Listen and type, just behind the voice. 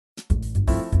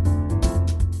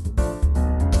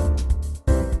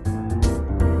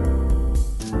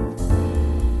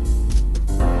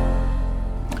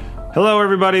Hello,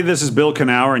 everybody. This is Bill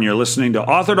Knauer, and you're listening to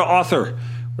Author2Author,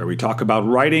 where we talk about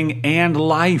writing and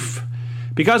life.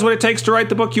 Because what it takes to write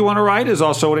the book you want to write is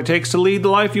also what it takes to lead the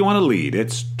life you want to lead.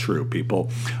 It's true, people.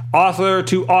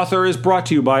 Author2Author is brought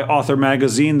to you by Author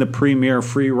Magazine, the premier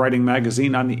free writing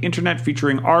magazine on the internet,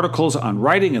 featuring articles on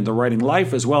writing and the writing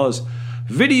life, as well as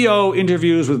video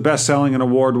interviews with best-selling and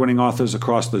award-winning authors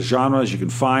across the genres. You can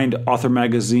find Author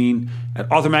Magazine at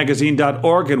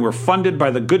authormagazine.org, and we're funded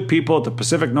by the good people at the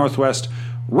Pacific Northwest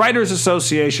Writers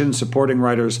Association, supporting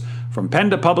writers from pen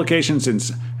to publication since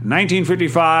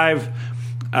 1955.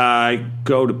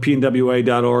 Go to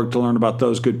pnwa.org to learn about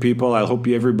those good people. I hope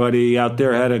everybody out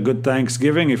there had a good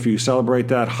Thanksgiving. If you celebrate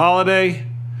that holiday,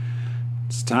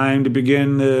 it's time to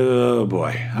begin. Oh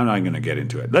boy, I'm not going to get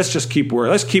into it. Let's just keep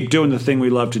working. Let's keep doing the thing we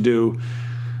love to do.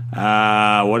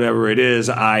 Whatever it is.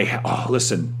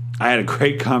 Listen, I had a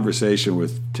great conversation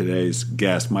with today's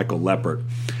guest, Michael Leppert.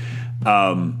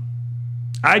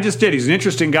 I just did. He's an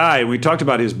interesting guy. And we talked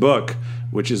about his book,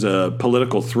 which is a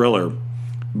political thriller.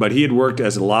 But he had worked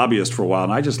as a lobbyist for a while.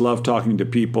 And I just love talking to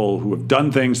people who have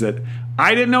done things that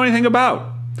I didn't know anything about.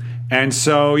 And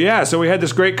so we had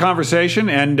this great conversation.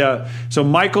 And so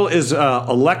Michael is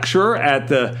a lecturer at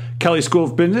the Kelley School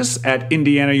of Business at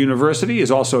Indiana University. He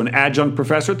is also an adjunct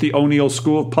professor at the O'Neill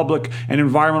School of Public and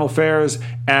Environmental Affairs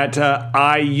at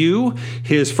IU.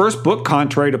 His first book,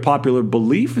 contrary to popular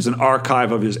belief, is an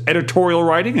archive of his editorial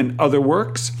writing and other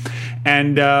works.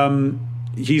 And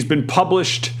he's been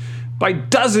published by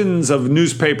dozens of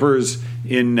newspapers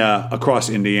in across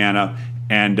Indiana.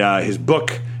 And his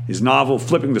book, his novel,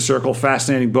 Flipping the Circle,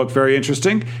 fascinating book, very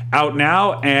interesting, out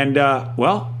now. And,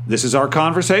 this is our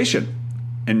conversation.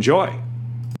 Enjoy.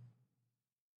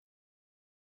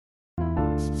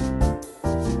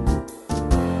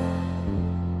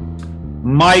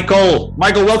 Michael,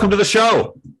 welcome to the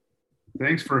show.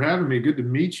 Thanks for having me. Good to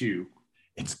meet you.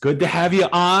 It's good to have you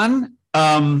on.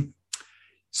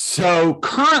 So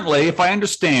currently, if I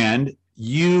understand,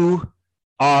 you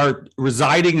are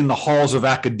residing in the halls of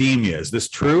academia. Is this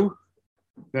true?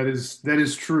 That is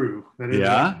true. That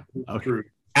is true.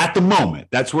 At the moment,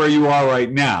 that's where you are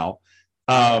right now.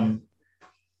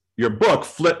 Your book,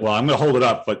 I'm going to hold it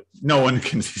up, but no one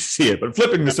can see it. But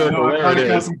Flipping the Circle, there it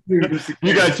is.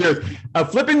 You guys hear it.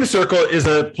 Flipping the Circle is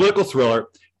a political thriller.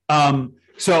 You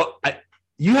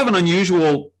have an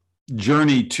unusual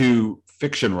journey to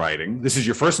fiction writing. This is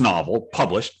your first novel,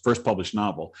 first published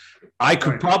novel.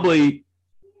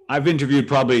 I've interviewed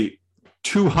probably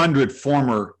 200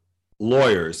 former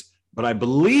lawyers, but I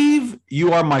believe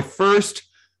you are my first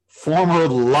former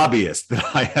lobbyist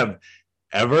that I have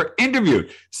ever interviewed.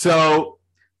 So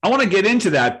I want to get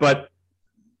into that, but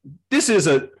this is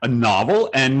a novel,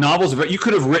 and novels you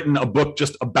could have written a book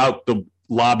just about the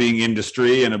lobbying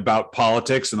industry and about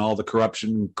politics and all the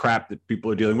corruption crap that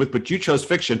people are dealing with, but you chose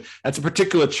fiction. That's a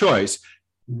particular choice.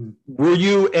 Were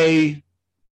you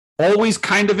always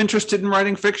kind of interested in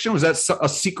writing fiction? Was that a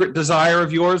secret desire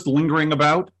of yours lingering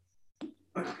about?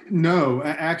 No,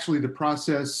 actually the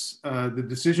process, the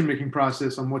decision-making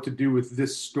process on what to do with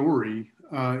this story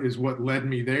is what led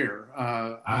me there.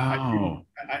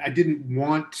 I didn't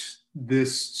want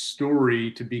this story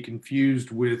to be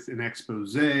confused with an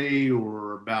expose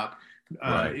or about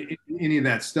any of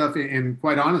that stuff. And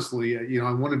quite honestly,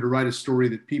 I wanted to write a story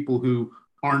that people who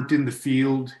aren't in the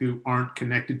field, who aren't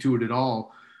connected to it at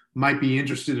all, might be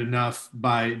interested enough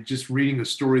by just reading a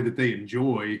story that they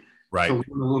enjoy to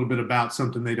learn a little bit about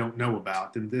something they don't know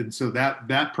about. And so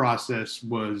that process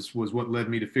was what led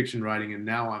me to fiction writing. And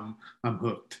now I'm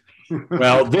hooked.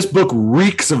 Well, this book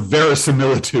reeks of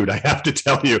verisimilitude, I have to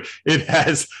tell you. It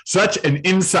has such an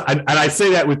insight, and I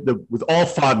say that with all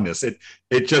fondness. It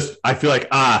just, I feel like,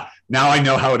 now I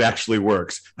know how it actually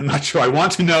works. I'm not sure I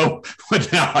want to know,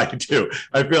 but now I do.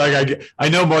 I feel like I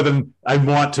know more than I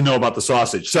want to know about the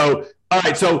sausage. So, all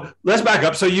right, so let's back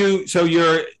up. So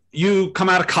you come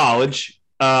out of college.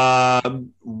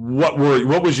 What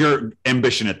was your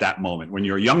ambition at that moment when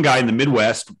you're a young guy in the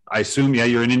Midwest? I assume,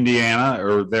 you're in Indiana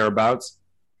or thereabouts.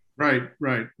 Right.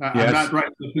 Yes. I'm not right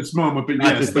at this moment, but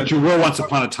yes. But you were once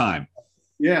upon a time.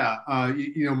 Yeah.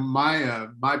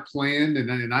 My plan,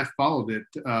 and I followed it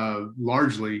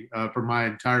largely for my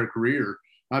entire career.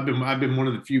 I've been one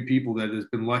of the few people that has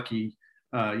been lucky,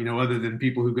 other than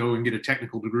people who go and get a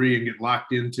technical degree and get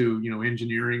locked into,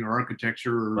 engineering or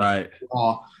architecture or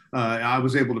law. I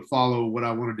was able to follow what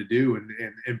I wanted to do,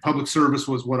 and public service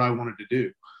was what I wanted to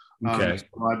do. Okay.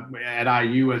 At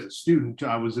IU as a student,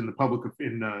 I was in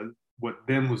what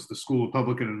then was the School of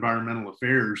Public and Environmental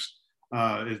Affairs.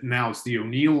 Now it's the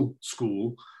O'Neill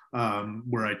School.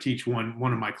 where I teach one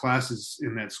of my classes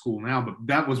in that school now. But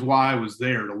that was why I was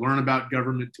there, to learn about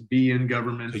government, to be in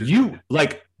government. You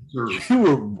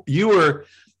were.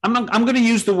 I'm going to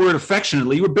use the word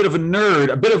affectionately. You were a bit of a nerd,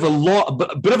 a bit of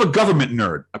a government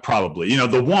nerd, probably. You were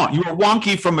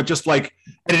wonky from just like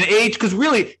at an age. Because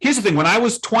really, here's the thing: when I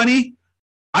was 20,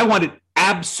 I wanted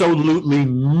absolutely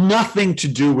nothing to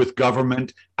do with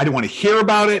government. I didn't want to hear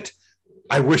about it.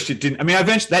 I wished it didn't. I mean,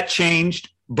 eventually that changed.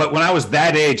 But when I was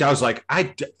that age, I was like,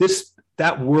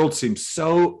 that world seems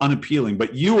so unappealing.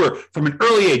 But you were, from an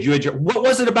early age, what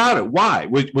was it about it? Why?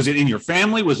 Was it in your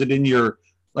family? Was it in your,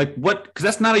 like, what? Because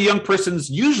that's not a young person's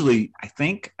usually, I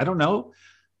think. I don't know.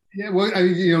 Yeah, well,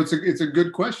 it's a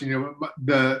good question. And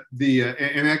I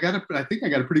think I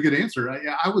got a pretty good answer.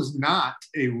 I was not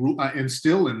and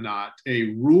still am not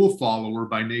a rule follower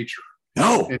by nature.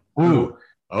 No. So,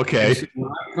 okay. So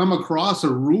when I come across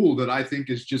a rule that I think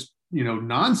is just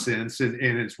nonsense and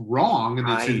it's wrong and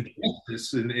it's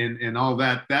injustice and all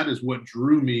that, that is what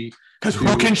drew me. Because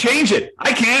who can change it?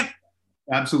 I can't.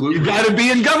 Absolutely. You got to be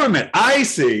in government. I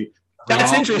see.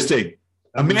 That's interesting.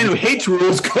 A man who hates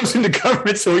rules goes into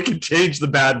government so he can change the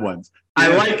bad ones.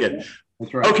 I like it.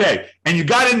 That's right. Okay. And you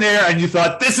got in there and you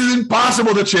thought, this is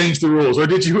impossible to change the rules. Or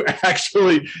did you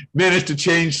actually manage to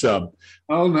change some?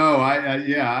 Oh no,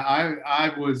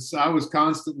 I was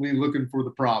constantly looking for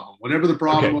the problem. Whatever the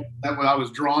problem was, I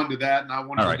was drawn to that, and I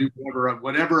wanted to do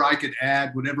whatever I could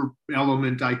add, whatever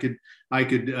element I could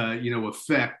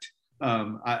affect.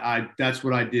 That's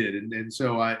what I did, and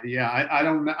so I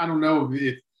don't know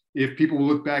if people will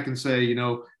look back and say, if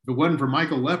it wasn't for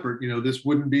Michael Leppert, this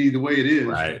wouldn't be the way it is.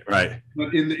 Right.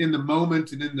 But in the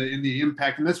moment and in the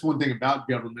impact, and that's one thing about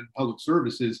government, public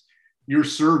service is, you're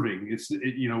serving. It's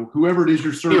whoever it is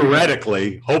you're serving.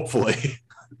 Theoretically, hopefully.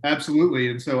 Absolutely.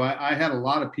 And so I had a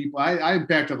lot of people. I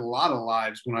impacted a lot of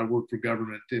lives when I worked for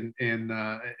government, and then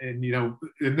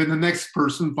the next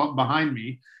person behind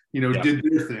me, did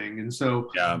their thing. And so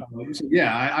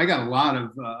I got a lot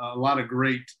of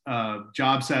great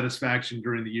job satisfaction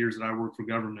during the years that I worked for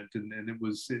government, and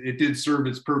it did serve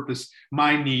its purpose.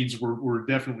 My needs were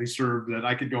definitely served, that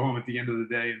I could go home at the end of the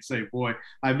day and say, boy,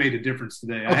 I made a difference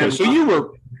today. Okay, so you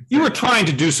were trying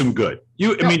to do some good.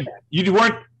 You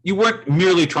weren't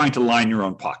merely trying to line your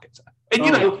own pockets. And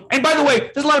and by the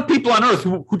way, there's a lot of people on earth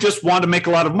who just want to make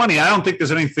a lot of money. I don't think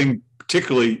there's anything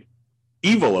particularly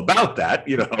evil about that,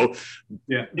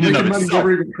 Yeah, making money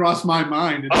never even crossed my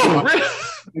mind.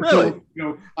 Really?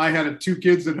 I had 2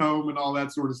 kids at home and all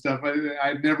that sort of stuff.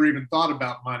 I never even thought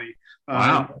about money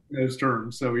in those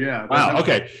terms. So yeah. Wow.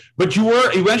 Okay, but you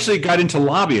eventually got into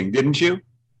lobbying, didn't you?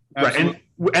 Absolutely.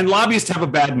 Right. And lobbyists have a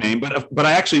bad name, but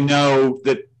I actually know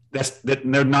that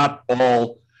they're not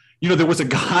all. There was a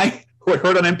guy who I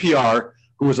heard on NPR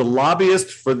who was a lobbyist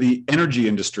for the energy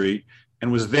industry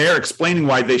and was there explaining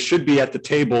why they should be at the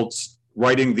tables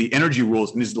writing the energy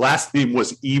rules, and his last name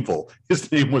was Evil.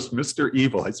 His name was Mr.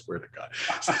 Evil, I swear to God.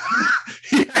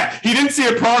 He didn't see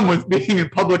a problem with being in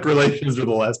public relations with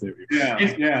the last name.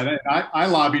 I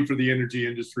lobbied for the energy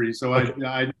industry, so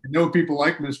I know people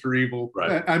like Mr. Evil.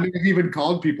 Right. I mean, I've even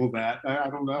called people that. I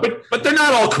don't know. But they're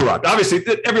not all corrupt. Obviously,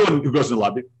 everyone who goes to the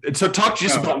lobby. And so talk to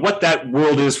us about what that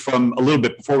world is from a little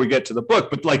bit before we get to the book.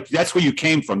 But like, that's where you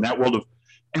came from, that world of.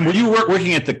 And were you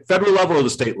working at the federal level or the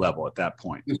state level at that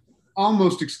point?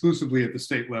 Almost exclusively at the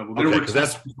state level. There were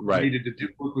that's right. Needed to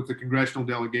work with the congressional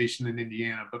delegation in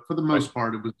Indiana, but for the most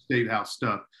part, it was state house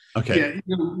stuff. Okay.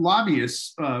 Yeah,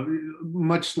 lobbyists,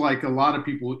 much like a lot of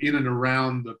people in and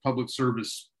around the public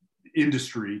service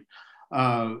industry,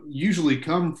 usually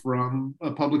come from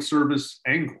a public service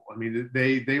angle. I mean,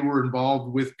 they were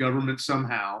involved with government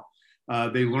somehow.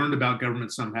 They learned about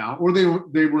government somehow, or they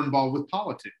were involved with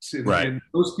politics. And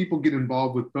most people get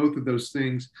involved with both of those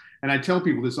things. And I tell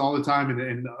people this all the time,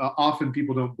 and often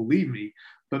people don't believe me,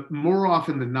 but more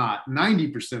often than not,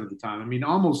 90% of the time, I mean,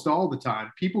 almost all the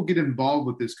time, people get involved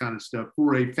with this kind of stuff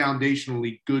for a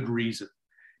foundationally good reason.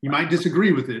 You might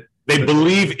disagree with it. They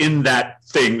believe in that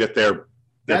thing that they're.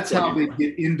 That's how they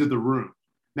get into the room.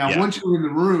 Now, once you're in the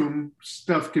room,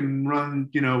 stuff can run,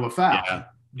 afoul.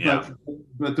 Yeah.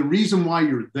 But the reason why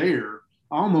you're there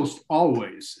almost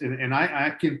always, and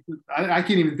I can't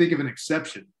even think of an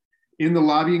exception in the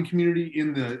lobbying community,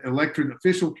 in the elected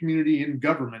official community, in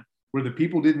government, where the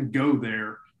people didn't go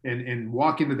there and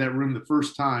walk into that room the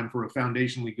first time for a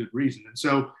foundationally good reason. And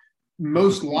so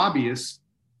most lobbyists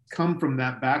come from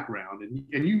that background,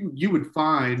 and you would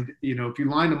find, if you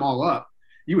line them all up,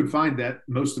 you would find that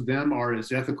most of them are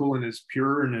as ethical and as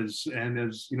pure and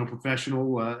as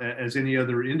professional as any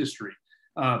other industry.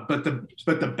 But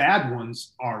the bad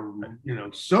ones are,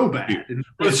 so bad.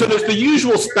 So there's the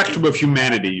usual spectrum of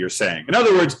humanity, you're saying. In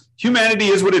other words, humanity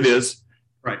is what it is.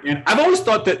 Right. And I've always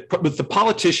thought that with the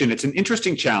politician, it's an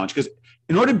interesting challenge because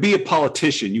in order to be a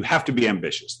politician, you have to be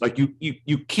ambitious. Like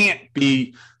you can't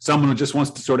be someone who just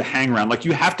wants to sort of hang around. Like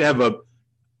you have to have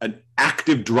an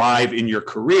active drive in your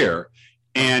career,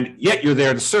 and yet you're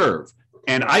there to serve.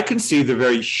 And I can see the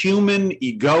very human,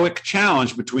 egoic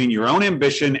challenge between your own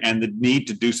ambition and the need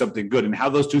to do something good, and how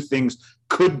those two things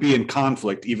could be in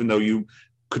conflict, even though you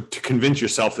could convince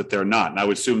yourself that they're not. And I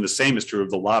would assume the same is true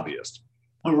of the lobbyist.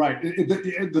 All right.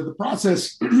 The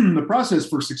process, the process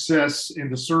for success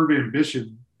and to serve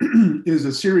ambition is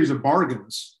a series of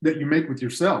bargains that you make with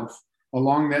yourself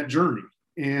along that journey,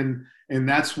 and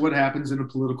that's what happens in a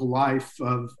political life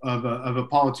of a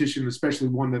politician, especially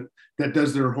one that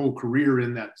does their whole career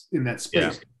in that space.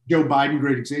 Yeah. Joe Biden,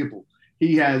 great example.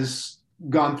 He has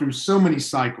gone through so many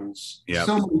cycles,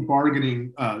 so many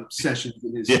bargaining sessions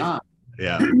in his time,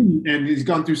 and he's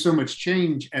gone through so much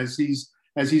change as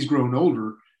he's grown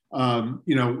older.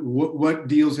 What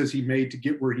deals has he made to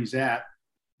get where he's at?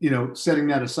 Setting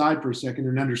that aside for a second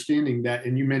and understanding that,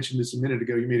 and you mentioned this a minute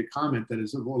ago, you made a comment that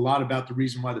is a lot about the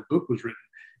reason why the book was written,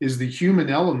 is the human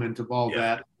element of all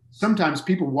that. Sometimes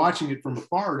people watching it from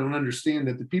afar don't understand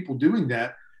that the people doing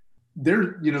that,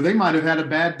 they might have had a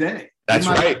bad day. That's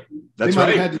right. They might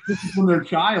have had to discipline their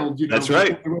child, That's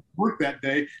right. Work that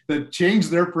day that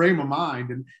changed their frame of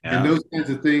mind. And those kinds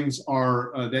of things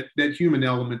are, that human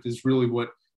element is really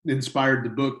what inspired the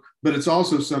book, but it's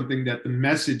also something that the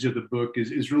message of the book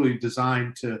is really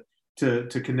designed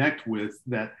to connect with,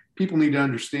 that people need to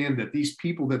understand that these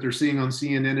people that they're seeing on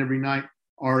CNN every night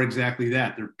are exactly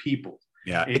that. They're people.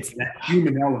 Yeah, it's that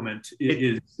human element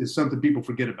is something people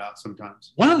forget about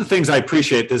sometimes. One of the things I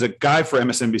appreciate, there's a guy for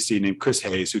MSNBC named Chris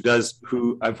Hayes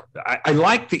I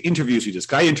like the interviews he does.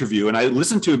 Guy interview, and I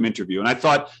listened to him interview, and I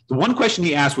thought the one question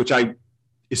he asked, which I've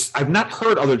not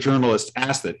heard other journalists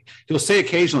ask that. He'll say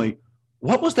occasionally,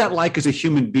 what was that like as a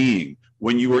human being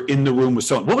when you were in the room with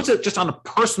someone? What was it just on a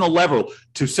personal level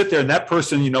to sit there and that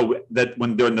person, that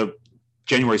when they're in the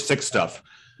January 6th stuff.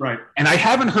 Right. And I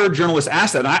haven't heard journalists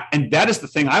ask that. And that is the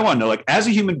thing I want to know. Like, as a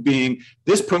human being,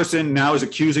 this person now is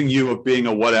accusing you of being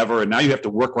a whatever, and now you have to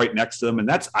work right next to them.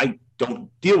 And I don't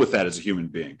deal with that as a human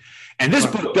being. And this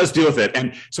book does deal with it.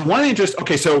 And so one of the interests,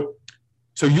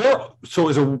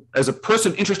 as a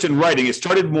person interested in writing, it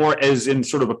started more as in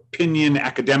sort of opinion,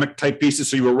 academic type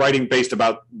pieces. So you were writing based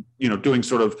about, doing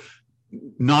sort of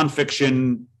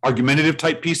nonfiction, argumentative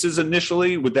type pieces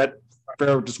initially. Would that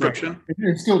fair description? Right.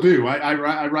 And still do. I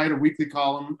write a weekly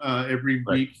column every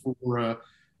week for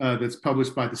that's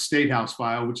published by the State House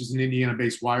File, which is an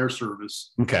Indiana-based wire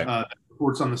service. Okay. That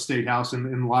reports on the State House and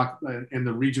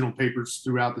the regional papers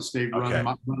throughout the state.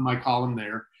 Run my column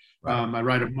there. Right. I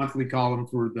write a monthly column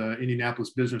for the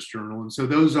Indianapolis Business Journal, and so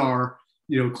those are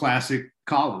classic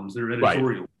columns. They're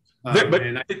editorial. Right.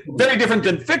 Very different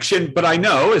than fiction, but I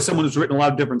know, as someone who's written a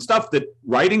lot of different stuff, that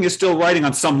writing is still writing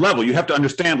on some level. You have to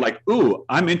understand, I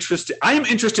am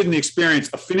interested in the experience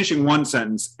of finishing one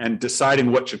sentence and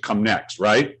deciding what should come next,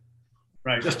 right?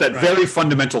 Right. Just that very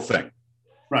fundamental thing.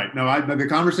 Right. No, the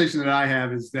conversation that I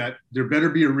have is that there better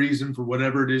be a reason for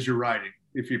whatever it is you're writing.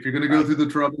 If you're going to go through the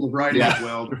trouble of writing it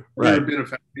well, there better have been a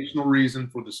foundational reason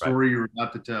for the story you're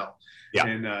about to tell. Yeah.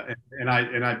 And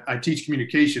I teach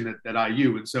communication at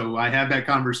IU, and so I have that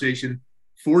conversation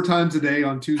 4 times a day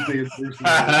on Tuesday and Thursday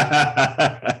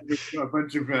with a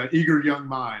bunch of eager young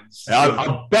minds. So.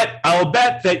 I'll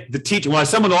bet that the teacher, well, as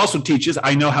someone who also teaches,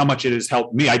 I know how much it has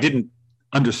helped me. I didn't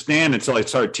understand until I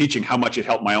started teaching how much it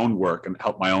helped my own work and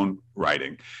helped my own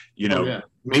writing.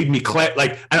 Made me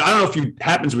I don't know if it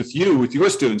happens with your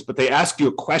students, but they ask you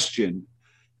a question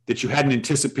that you hadn't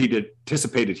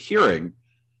anticipated hearing,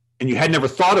 and you had never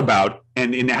thought about,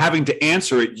 and in having to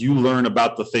answer it, you learn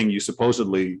about the thing you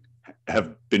supposedly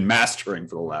have been mastering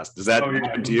for the last. Does that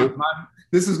happen to you?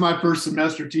 This is my first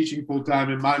semester teaching full time,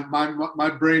 and my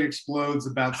brain explodes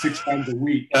about 6 times a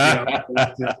week. That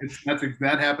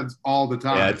happens all the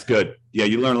time. Yeah, it's good. Yeah,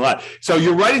 you learn a lot. So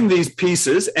you're writing these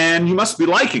pieces, and you must be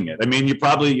liking it. I mean, you're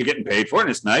getting paid for it, and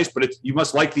it's nice, but you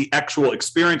must like the actual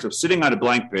experience of sitting on a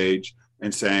blank page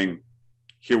and saying,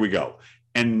 "Here we go,"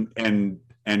 and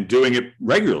doing it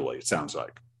regularly. It sounds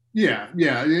like. Yeah.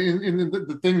 And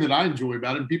the thing that I enjoy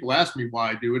about it, and people ask me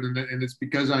why I do it, and it's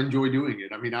because I enjoy doing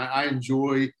it. I mean, I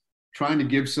enjoy trying to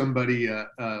give somebody a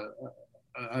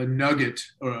nugget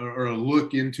or a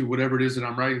look into whatever it is that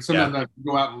I'm writing. Sometimes I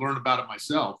go out and learn about it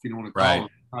myself. On a column.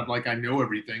 Not like I know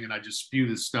everything and I just spew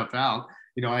this stuff out.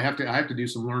 I have to do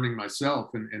some learning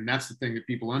myself, and that's the thing that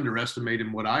people underestimate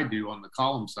in what I do on the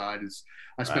column side is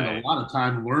I spend a lot of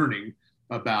time learning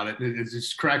about it. It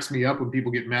just cracks me up when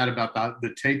people get mad about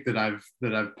the take that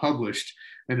I've published,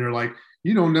 and they're like,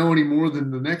 you don't know any more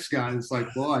than the next guy. And it's like,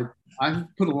 well, I've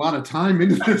put a lot of time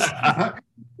into this.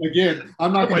 Again,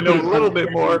 I'm not going to know a little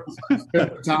bit more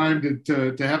time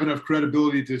to have enough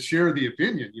credibility to share the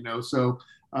opinion, So,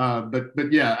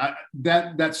 but yeah,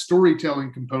 that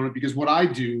storytelling component, because what I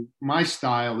do, my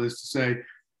style is to say,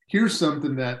 here's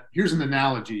an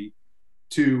analogy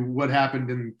to what happened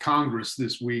in Congress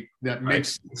this week that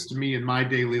makes sense to me in my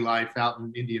daily life out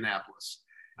in Indianapolis.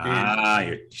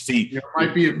 You see, it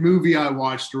might be a movie I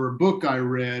watched or a book I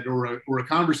read or a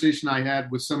conversation I had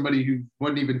with somebody who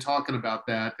wasn't even talking about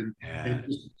that, and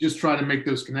just try to make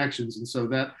those connections. And so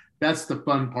that's the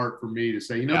fun part for me to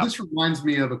say, this reminds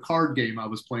me of a card game I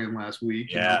was playing last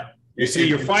week. Yeah. You see,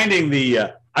 you're finding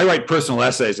I write personal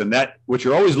essays, and that what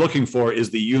you're always looking for is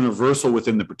the universal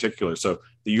within the particular. So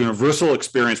the universal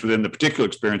experience within the particular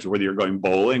experience, whether you're going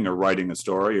bowling or writing a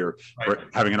story or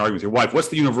having an argument with your wife, what's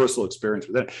the universal experience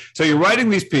within it? So you're writing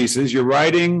these pieces, you're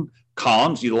writing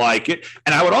columns, you like it.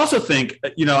 And I would also think,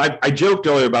 I joked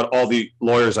earlier about all the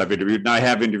lawyers I've interviewed, and I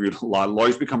have interviewed a lot of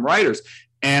lawyers become writers.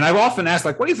 And I've often asked,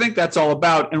 what do you think that's all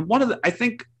about? And one of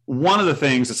the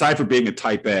things, aside from being a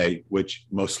type A, which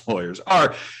most lawyers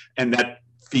are, and that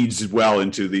feeds well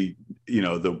into the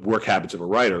work habits of a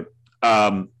writer,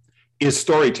 is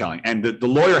storytelling. And the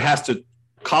lawyer has to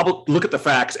look at the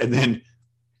facts and then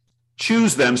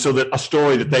choose them so that a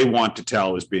story that they want to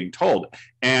tell is being told.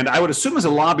 And I would assume as a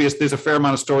lobbyist, there's a fair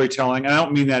amount of storytelling. And I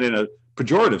don't mean that in a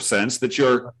pejorative sense, that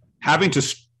you're having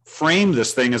to frame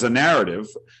this thing as a narrative.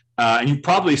 And you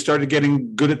probably started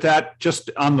getting good at that just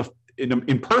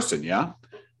in person, yeah?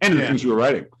 And the things you were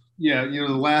writing. Yeah, the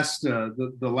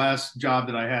last job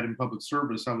that I had in public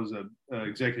service, I was a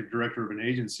executive director of an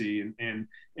agency, and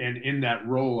in that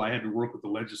role, I had to work with the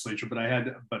legislature,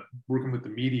 but working with the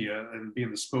media and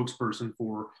being the spokesperson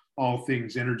for all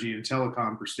things energy and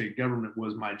telecom for state government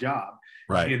was my job.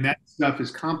 Right, and that stuff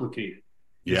is complicated.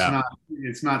 Yeah,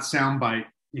 it's not soundbite,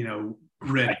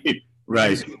 ready.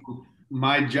 Right. So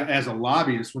my job as a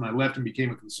lobbyist, when I left and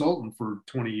became a consultant for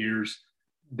 20 years.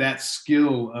 That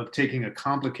skill of taking a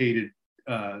complicated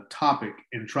topic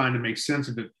and trying to make sense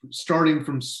of it, starting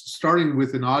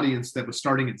with an audience that was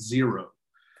starting at zero,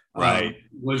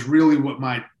 was really what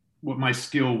my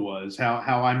skill was.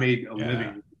 How I made a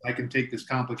living. I can take this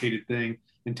complicated thing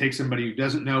and take somebody who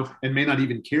doesn't know and may not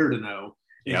even care to know,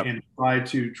 and try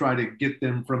to get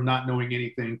them from not knowing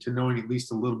anything to knowing at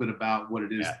least a little bit about what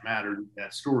it is that mattered in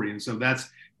that story. And so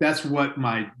that's what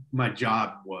my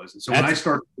job was. And so when I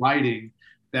started writing,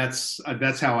 that's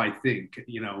how I think,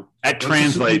 That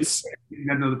translates. You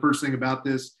got to know the first thing about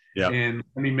this, and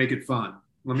let me make it fun.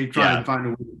 Let me try and find a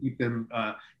way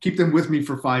to keep them with me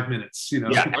for 5 minutes.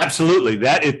 Yeah, absolutely.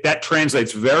 That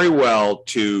translates very well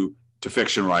to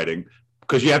fiction writing,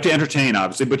 because you have to entertain,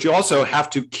 obviously, but you also have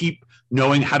to keep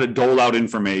knowing how to dole out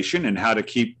information and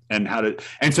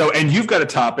and you've got a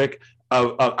topic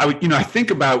of I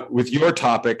think about with your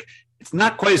topic. It's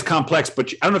not quite as complex,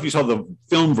 but I don't know if you saw the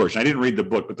film version. I didn't read the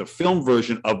book, but the film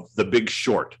version of The Big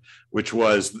Short, which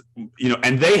was,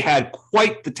 and they had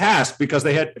quite the task, because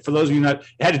they had, for those of you not,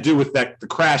 it had to do with the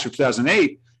crash of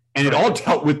 2008. And it all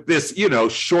dealt with this,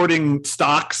 shorting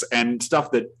stocks and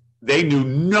stuff that they knew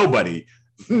nobody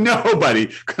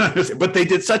could understand. But they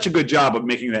did such a good job of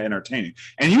making that entertaining.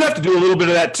 And you have to do a little bit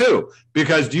of that too,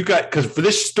 because for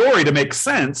this story to make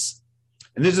sense,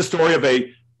 and this is a story of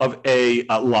a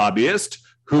lobbyist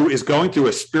who is going through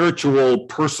a spiritual,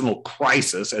 personal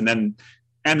crisis, and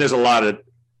there's a lot of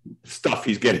stuff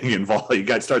he's getting involved.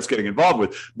 Starts getting involved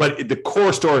with, but the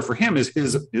core story for him is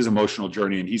his emotional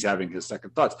journey, and he's having his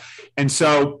second thoughts. And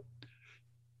so,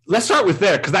 let's start with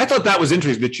there, because I thought that was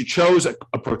interesting that you chose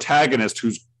a protagonist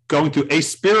who's going through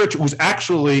who's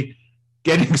actually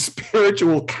getting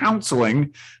spiritual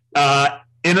counseling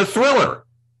in a thriller.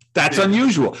 That's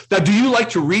unusual. Now, do you like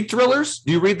to read thrillers?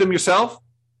 Do you read them yourself?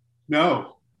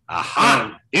 No. Aha.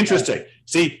 No. Interesting.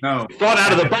 See, no. You thought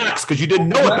out of the box because you didn't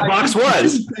know what the box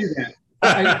was.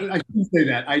 I shouldn't say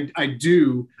that. I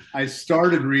do. I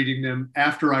started reading them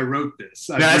after I wrote this.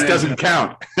 That doesn't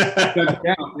count. Doesn't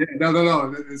count. Yeah,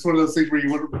 no. It's one of those things where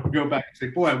you want to go back and say,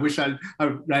 boy, I wish I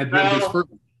had read this first.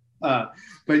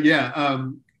 But yeah,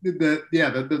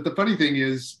 the funny thing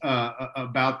is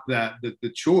about that, the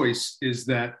choice is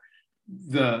that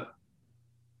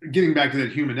getting back to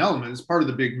that human element is part of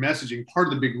the big messaging, part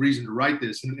of the big reason to write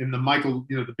this. And the Michael,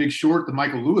 The Big Short, the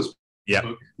Michael Lewis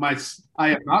book, I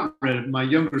have not read it. My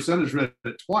younger son has read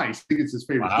it twice. I think it's his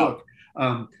favorite book.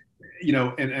 And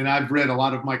I've read a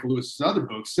lot of Michael Lewis's other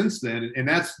books since then, and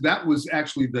that was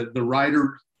actually the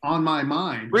writer on my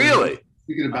mind. Really?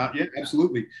 Thinking about, yeah,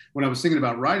 absolutely. When I was thinking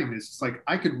about writing this, it's like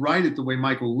I could write it the way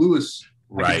Michael Lewis,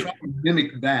 right? I could try to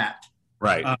mimic that,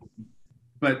 right?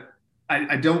 But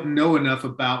I don't know enough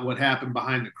about what happened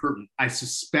behind the curtain. I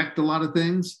suspect a lot of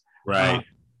things, right?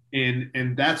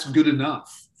 And that's good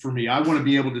enough for me. I want to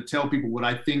be able to tell people what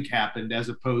I think happened, as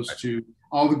opposed to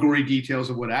all the gory details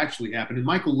of what actually happened. And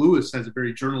Michael Lewis has a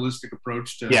very journalistic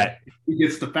approach to, he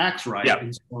gets the facts right. Yeah.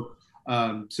 And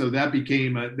so that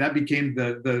became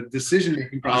the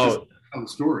decision-making process of the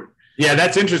story. Yeah,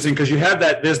 that's interesting, because you have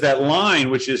there's that line,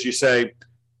 which is, you say,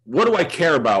 what do I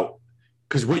care about?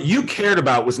 Because what you cared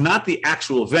about was not the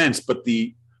actual events, but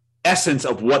the essence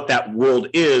of what that world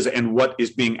is and what is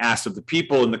being asked of the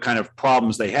people and the kind of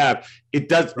problems they have.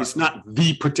 It's not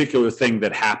the particular thing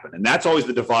that happened. And that's always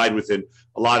the divide within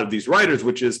a lot of these writers,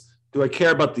 which is, do I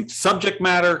care about the subject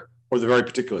matter or the very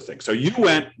particular thing? So you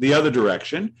went the other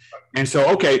direction. And so,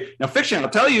 okay, now fiction, I'll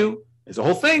tell you, is a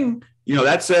whole thing.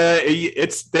 That's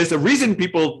there's a reason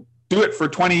people do it for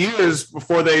 20 years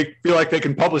before they feel like they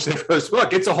can publish their first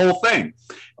book. It's a whole thing.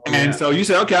 And so you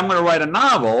said, okay, I'm going to write a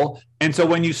novel. And so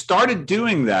when you started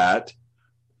doing that,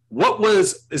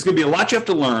 there's going to be a lot you have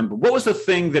to learn, but what was the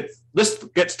thing let's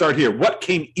get started here. What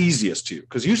came easiest to you?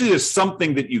 Because usually there's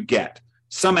something that you get,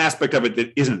 some aspect of it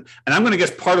that isn't. And I'm going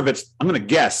to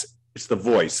guess it's the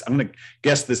voice. I'm going to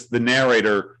guess the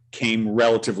narrator came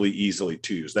relatively easily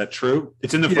to you. Is that true?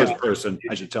 It's in the first person,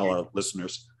 I should tell our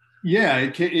listeners. Yeah,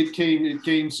 it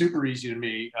came super easy to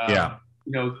me.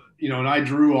 And I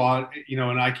drew on,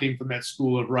 and I came from that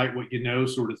school of write what you know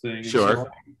sort of thing. And sure. So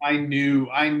I knew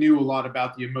a lot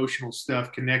about the emotional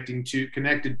stuff connected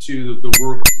to the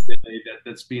work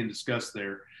that's being discussed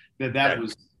there. That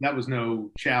was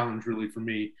no challenge really for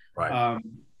me. Right.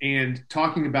 And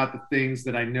talking about the things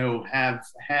that I know have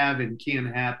and can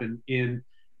happen in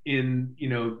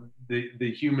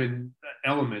the human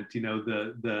element,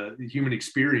 the human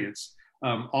experience,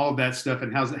 all of that stuff,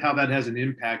 and how that has an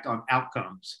impact on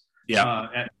outcomes.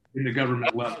 In the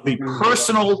government level.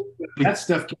 That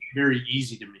stuff can be very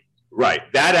easy to me. Right.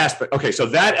 That aspect. Okay. So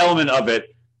that element of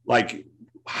it, like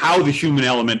how the human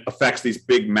element affects these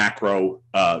big macro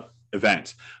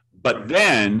events. But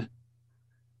then,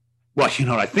 well,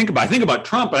 what I think about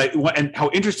Trump, and how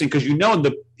interesting, because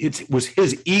it was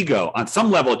his ego. On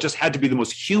some level, it just had to be the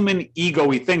most human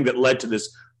ego-y thing that led to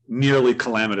this nearly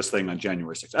calamitous thing on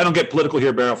January 6th. I don't get political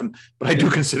here very often, but I do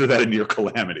consider that a near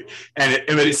calamity. And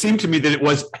it seemed to me that it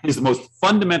was his most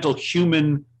fundamental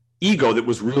human ego that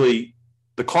was really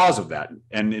the cause of that.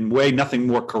 And in a way, nothing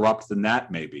more corrupt than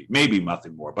that, maybe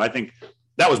nothing more. But I think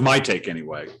that was my take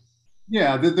anyway.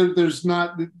 Yeah, there's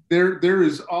not, there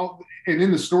is all, and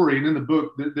in the story and in the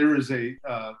book, there is a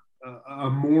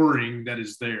mooring that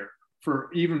is there for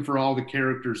all the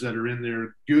characters that are in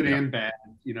there, good and bad,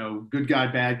 good guy,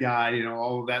 bad guy,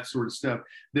 all of that sort of stuff.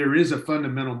 There is a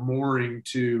fundamental mooring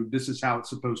to, this is how it's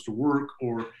supposed to work,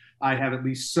 or I have at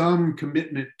least some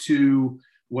commitment to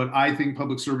what I think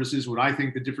public service is, what I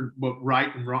think what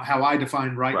right and wrong, how I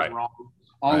define right and wrong,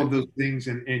 all of those things.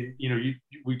 And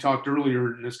we talked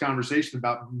earlier in this conversation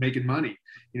about making money.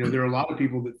 There are a lot of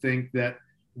people that think that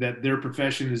their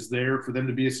profession is there for them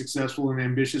to be as successful and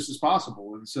ambitious as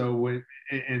possible. And so,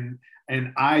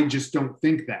 and I just don't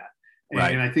think that.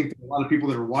 And I think that a lot of people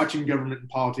that are watching government and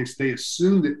politics, they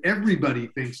assume that everybody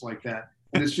thinks like that.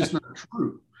 And it's just not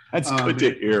true. That's good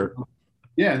to hear.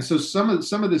 Yeah. And so some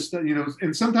of this stuff,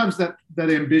 and sometimes that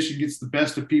ambition gets the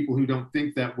best of people who don't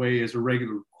think that way as a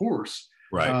regular course.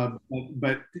 Right.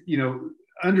 But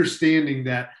understanding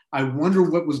that, I wonder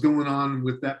what was going on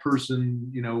with that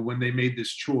person, when they made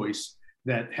this choice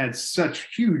that had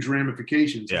such huge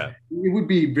ramifications. Yeah. It would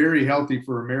be very healthy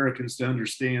for Americans to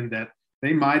understand that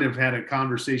they might have had a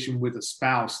conversation with a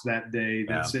spouse that day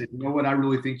that said, you know what, I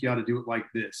really think you ought to do it like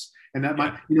this. And that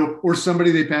might, or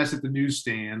somebody they pass at the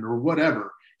newsstand or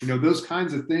whatever, those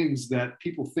kinds of things that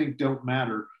people think don't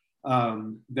matter,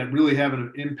 that really have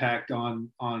an impact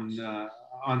on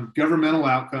governmental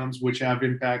outcomes, which have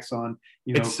impacts on,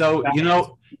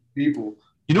 people.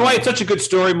 Why it's such a good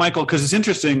story, Michael? Because it's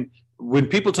interesting. When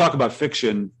people talk about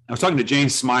fiction, I was talking to Jane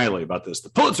Smiley about this, the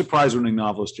Pulitzer Prize winning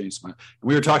novelist Jane Smiley.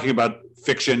 We were talking about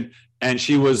fiction, and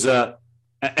she was,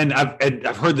 and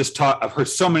I've heard this talk. I've heard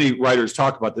so many writers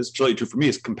talk about this. It's really true for me.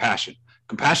 Is compassion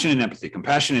and empathy.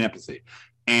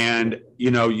 And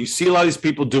you see a lot of these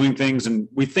people doing things, and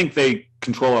we think they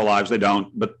control our lives. They don't,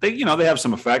 but they have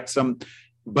some effect.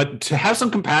 But to have some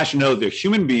compassion, know they're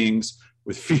human beings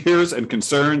with fears and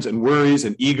concerns and worries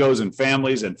and egos and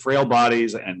families and frail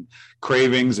bodies and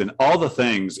cravings and all the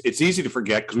things. It's easy to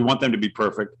forget because we want them to be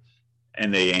perfect,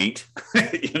 and they ain't.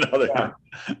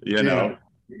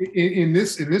 In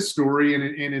this story, and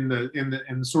in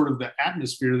the sort of the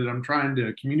atmosphere that I'm trying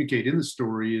to communicate in the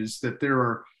story, is that there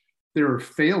are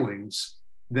failings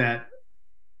that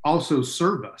also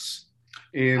serve us,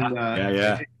 and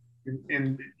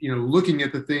looking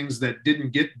at the things that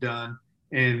didn't get done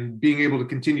and being able to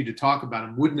continue to talk about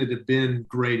them. Wouldn't it have been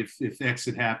great if X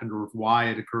had happened, or if Y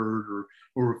had occurred,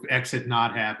 or if X had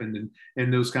not happened,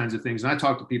 and those kinds of things. And I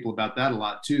talk to people about that a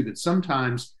lot too, that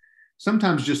sometimes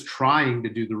just trying to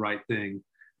do the right thing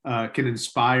can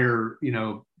inspire,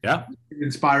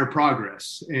 inspire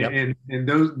progress. And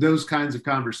those kinds of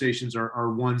conversations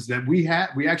are ones that we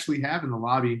actually have in the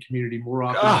lobbying community more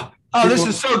often. This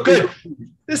is so good.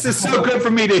 This is so good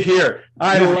for me to hear.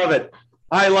 I love it.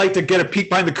 I like to get a peek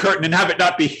behind the curtain and have it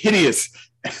not be hideous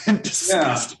and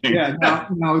disgusting.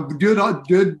 Now, good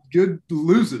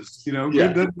loses.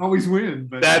 Good doesn't always win.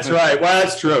 But that's right. Well,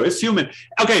 that's true. It's human.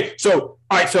 Okay, so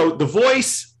all right. So the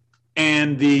voice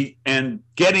and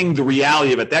getting the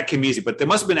reality of it, that came easy. But there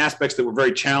must have been aspects that were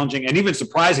very challenging and even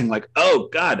surprising. Like, oh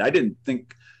God, I didn't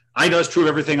think. I know it's true of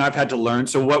everything I've had to learn.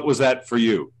 So what was that for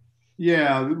you?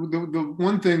 Yeah, the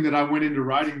one thing that I went into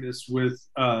writing this with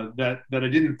that I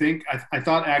didn't think I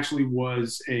thought actually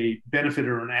was a benefit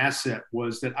or an asset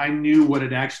was that I knew what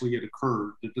had actually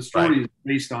occurred. That the story is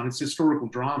based on, it's historical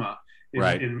drama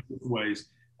in ways,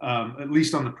 at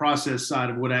least on the process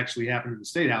side of what actually happened in the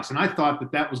State House. And I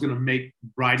thought that was going to make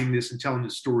writing this and telling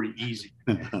this story easy.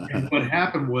 And what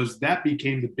happened was that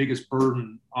became the biggest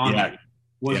burden on me.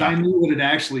 I knew what had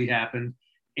actually happened.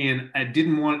 And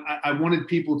I wanted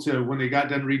people to, when they got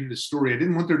done reading the story, I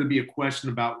didn't want there to be a question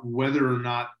about whether or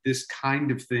not this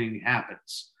kind of thing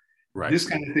happens. Right. This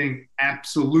kind of thing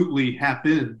absolutely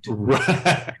happened.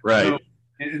 Right.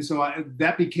 So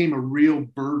that became a real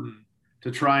burden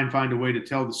to try and find a way to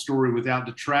tell the story without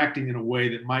detracting in a way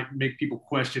that might make people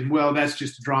question, well, that's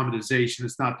just a dramatization.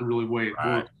 It's not the really way it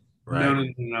works.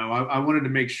 Right. No. I wanted to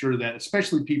make sure that,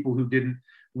 especially people who didn't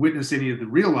witness any of the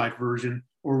real life version,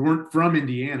 or weren't from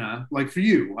Indiana, like for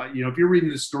you, if you're reading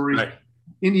this story,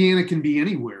 Indiana can be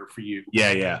anywhere for you.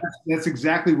 Yeah. That's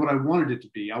exactly what I wanted it to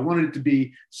be. I wanted it to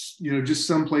be, just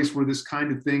someplace where this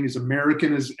kind of thing is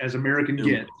American as American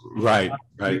gets. Right.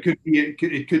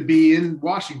 It could be in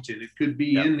Washington. It could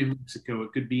be in New Mexico.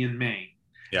 It could be in Maine.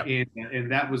 Yeah.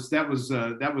 And that was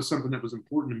something that was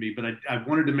important to me. But I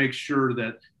wanted to make sure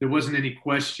that there wasn't any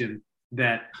question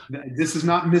that this is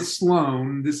not Miss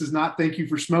Sloan. This is not Thank You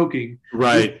for Smoking.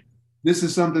 Right. This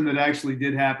is something that actually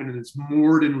did happen, and it's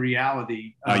moored in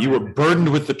reality. You were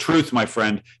burdened with the truth, my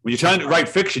friend. When you're trying to write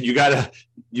fiction, you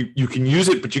can use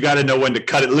it, but you got to know when to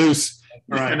cut it loose.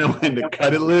 Right. You know when to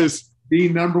cut it loose. The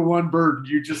number one burden.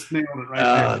 You just nailed it right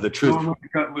there. The truth. Know when to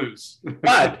cut loose.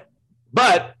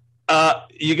 but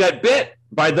you got bit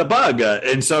by the bug,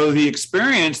 and so the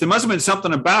experience. There must have been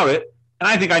something about it. And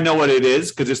I think I know what it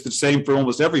is because it's the same for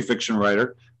almost every fiction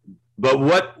writer. But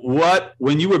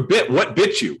when you were bit, what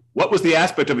bit you? What was the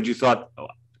aspect of it you thought?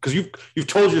 Because you've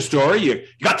told your story, you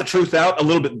got the truth out, a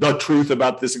little bit the truth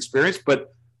about this experience,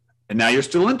 and now you're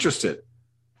still interested.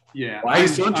 Yeah. Why are you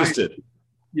still interested?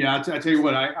 I tell you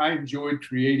what, I enjoyed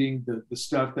creating the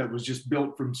stuff that was just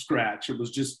built from scratch. It was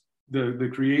just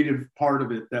the creative part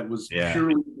of it that was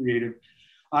purely creative.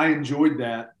 I enjoyed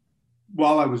that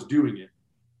while I was doing it.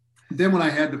 Then when I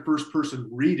had the first person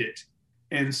read it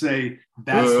and say,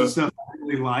 that's the stuff I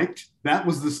really liked. That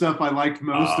was the stuff I liked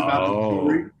most about the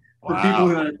story. For people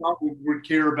that I thought would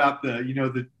care about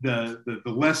the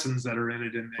lessons that are in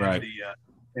it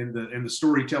and the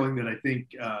storytelling that I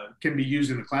think can be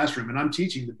used in the classroom. And I'm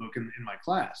teaching the book in my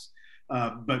class.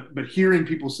 But hearing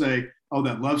people say, oh,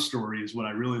 that love story is what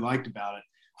I really liked about it.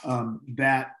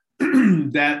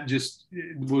 That just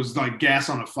was like gas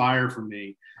on a fire for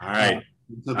me. All right.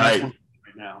 So that's right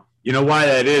now. You know why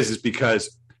that is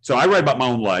because I write about my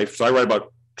own life. So I write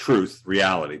about truth,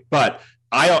 reality, but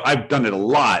I've done it a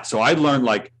lot. So I learned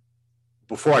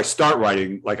before I start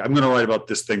writing, I'm going to write about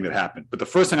this thing that happened. But the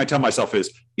first thing I tell myself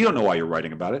is, you don't know why you're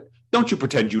writing about it. Don't you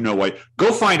pretend you know why.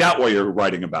 Go find out why you're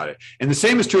writing about it. And the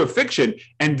same is true of fiction.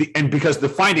 And because the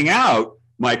finding out,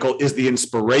 Michael, is the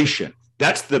inspiration.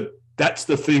 That's the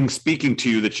thing speaking to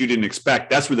you that you didn't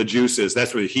expect. That's where the juice is.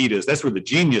 That's where the heat is. That's where the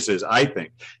genius is, I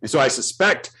think. And so I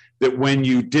suspect that when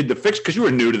you did the fiction, because you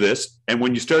were new to this, and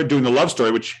when you started doing the love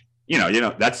story, which,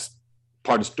 that's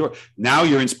part of the story. Now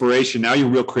your inspiration, now your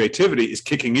real creativity is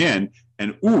kicking in.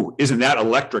 And, isn't that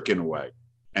electric in a way?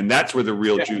 And that's where the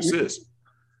real juice is.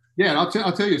 Yeah, and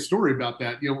I'll tell you a story about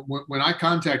that. When I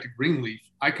contacted Greenleaf,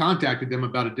 I contacted them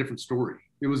about a different story.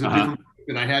 It was a different book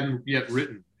that I hadn't yet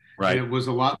written. Right. And it was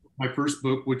a lot like my first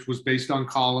book, which was based on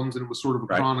columns, and it was sort of a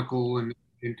Right. chronicle, and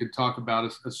could talk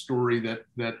about a story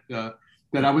that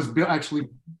I was actually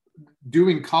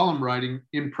doing column writing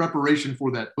in preparation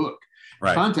for that book.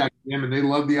 Right. Contacted them, and they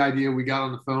loved the idea. We got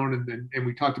on the phone, and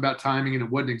we talked about timing, and it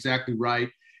wasn't exactly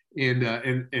right. And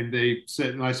they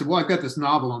said, and I said, well, I've got this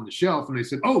novel on the shelf. And they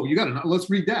said, oh, you got to, let's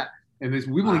read that. And they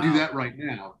said, we want to do that right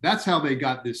now. That's how they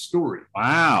got this story.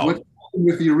 Wow. What happened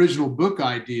with the original book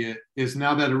idea is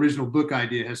now that original book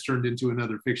idea has turned into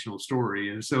another fictional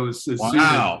story. And so as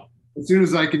soon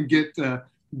as I can get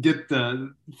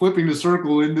flipping the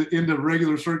circle into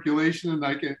regular circulation, and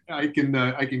I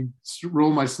can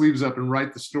roll my sleeves up and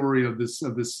write the story of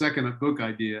this second book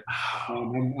idea.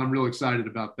 I'm real excited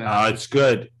about that. It's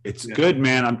good. It's good,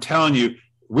 man. I'm telling you.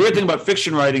 Weird thing about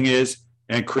fiction writing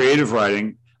and creative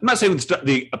writing. I'm not saying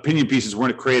the opinion pieces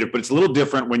weren't creative, but it's a little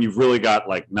different when you've really got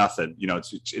like nothing.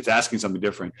 It's asking something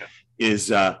different.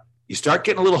 Yeah. You start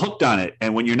getting a little hooked on it,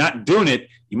 and when you're not doing it,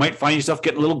 you might find yourself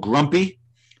getting a little grumpy.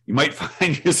 You might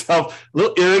find yourself a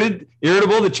little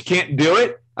irritable that you can't do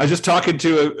it. I was just talking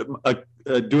to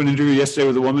doing an interview yesterday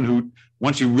with a woman who,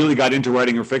 once she really got into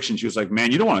writing her fiction, she was like,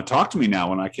 "Man, you don't want to talk to me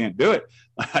now when I can't do it."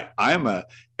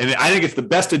 And I think it's the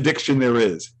best addiction there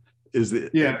is the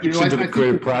addiction to the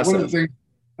creative process. One of the things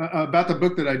about the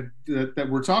book that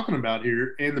we're talking about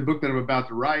here, and the book that I'm about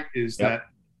to write, is that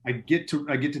I get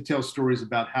to tell stories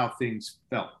about how things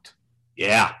felt.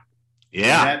 Yeah.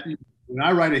 When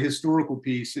I write a historical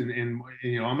piece, and I'm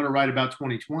going to write about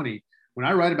 2020. When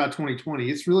I write about 2020,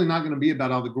 it's really not going to be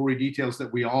about all the gory details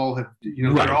that we all have,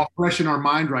 they're all fresh in our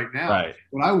mind right now. Right.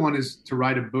 What I want is to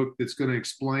write a book that's going to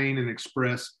explain and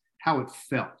express how it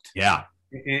felt. Yeah.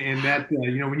 And that,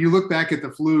 when you look back at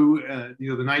the flu,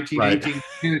 the 1918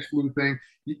 Spanish flu thing,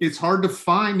 it's hard to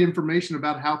find information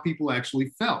about how people actually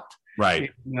felt. Right.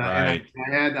 And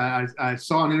I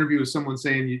saw an interview with someone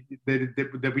saying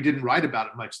that we didn't write about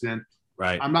it much then.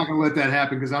 Right. I'm not going to let that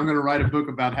happen, because I'm going to write a book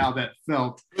about how that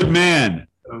felt. Good man.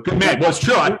 Good man. Well, it's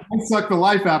true. It sucked the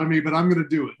life out of me, but I'm going to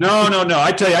do it. No.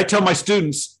 I tell my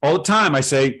students all the time, I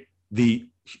say the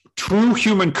true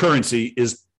human currency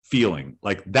is feeling.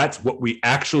 Like, that's what we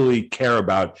actually care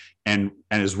about. And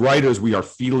as writers, we are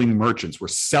feeling merchants. We're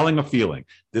selling a feeling.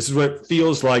 This is what it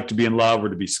feels like to be in love, or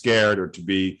to be scared, or to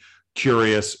be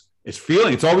curious. It's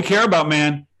feeling. It's all we care about,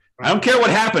 man. I don't care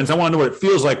what happens. I want to know what it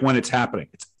feels like when it's happening.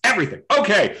 It's everything.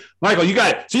 Okay, Michael, you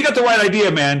got it. So you got the right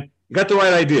idea, man. You got the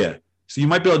right idea. So you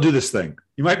might be able to do this thing.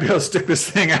 You might be able to stick this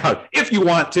thing out if you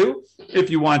want to.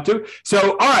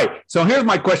 So, all right. So here's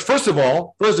my question. First of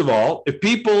all, if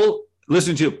people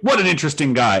listen to you, what an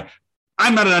interesting guy.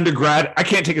 I'm not an undergrad. I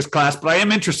can't take his class, but I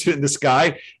am interested in this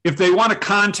guy. If they want to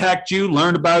contact you,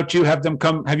 learn about you, have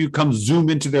you come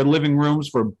Zoom into their living rooms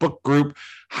for a book group,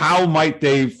 how might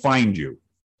they find you?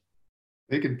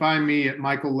 They can find me at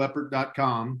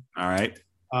michaelleppert.com. All right.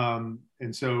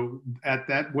 And so at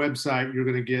that website, you're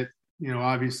going to get,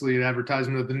 obviously an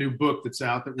advertisement of the new book that's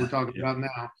out that we're talking about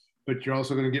now, but you're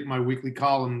also going to get my weekly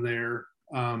column there.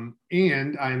 And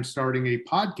I am starting a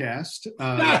podcast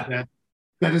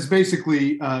that is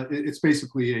basically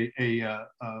a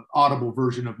audible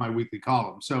version of my weekly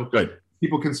column. So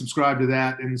people can subscribe to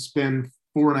that and spend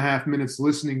 4.5 minutes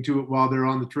listening to it while they're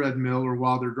on the treadmill or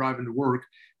while they're driving to work,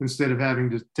 instead of having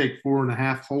to take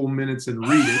 4.5 whole minutes and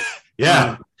read it.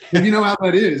 And you know how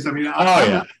that is. I mean,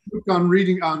 I'm on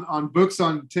reading on books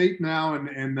on tape now,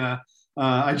 and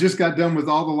I just got done with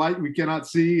All the Light We Cannot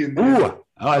See. And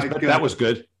I bet that was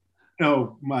good.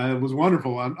 No, it was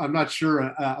wonderful. I'm not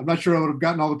sure. I'm not sure I would have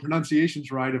gotten all the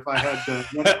pronunciations right if I had done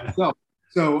it myself.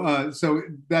 So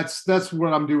that's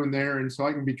what I'm doing there, and so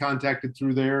I can be contacted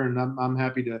through there, and I'm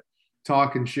happy to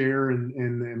talk and share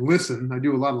and listen. I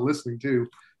do a lot of listening too.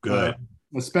 Good.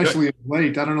 Especially of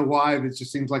late. I don't know why. It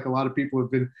just seems like a lot of people have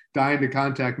been dying to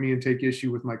contact me and take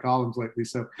issue with my columns lately.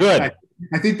 So good.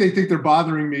 I think they think they're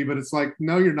bothering me, but it's like,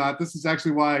 no, you're not. This is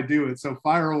actually why I do it. So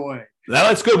fire away.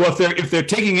 That's good. Well, if they're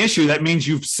taking issue, that means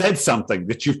you've said something,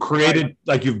 that you've created,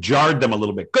 like you've jarred them a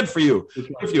little bit. Good for you.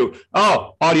 Good for you.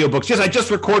 Oh, audiobooks. Yes, I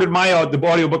just recorded the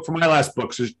audiobook for my last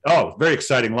book. So, very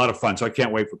exciting. A lot of fun. So I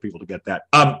can't wait for people to get that.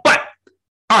 But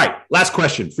all right, last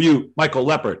question for you, Michael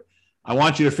Leppert. I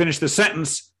want you to finish the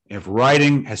sentence. If all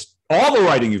the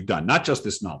writing you've done, not just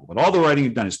this novel, but all the writing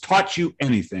you've done has taught you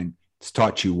anything, it's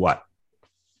taught you what?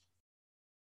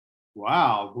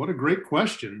 Wow, what a great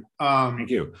question.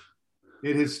 Thank you.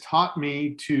 It has taught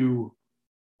me to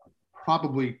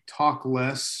probably talk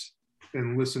less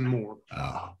and listen more.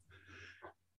 Oh,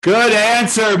 Good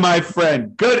answer, my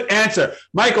friend. Good answer.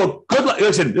 Michael, good luck.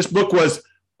 Listen, this book was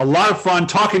a lot of fun.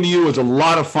 Talking to you was a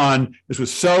lot of fun. This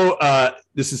is so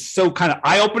kind of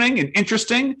eye-opening and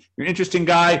interesting. You're an interesting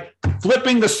guy.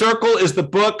 Flipping the Circle is the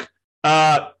book.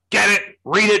 Get it,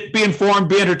 read it, be informed,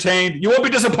 be entertained. You won't be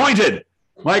disappointed.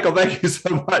 Michael, thank you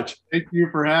so much. Thank you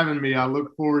for having me. I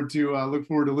look forward to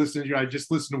listening to you. I just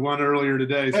listened to one earlier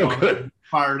today, so I'm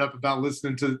fired up about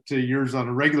listening to yours on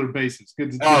a regular basis.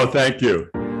 Good to see you. Thank you.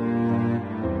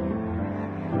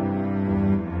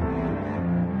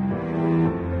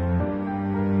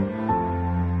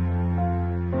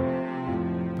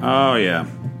 Oh, yeah.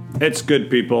 It's good,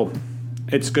 people.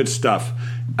 It's good stuff.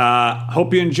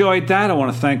 Hope you enjoyed that. I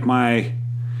want to thank my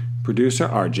producer,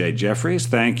 RJ Jeffries.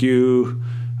 Thank you,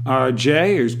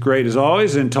 RJ. He was great as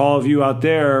always. And to all of you out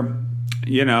there,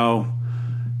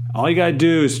 all you got to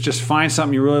do is just find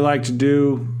something you really like to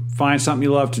do, find something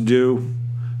you love to do,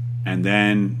 and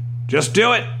then just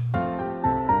do it.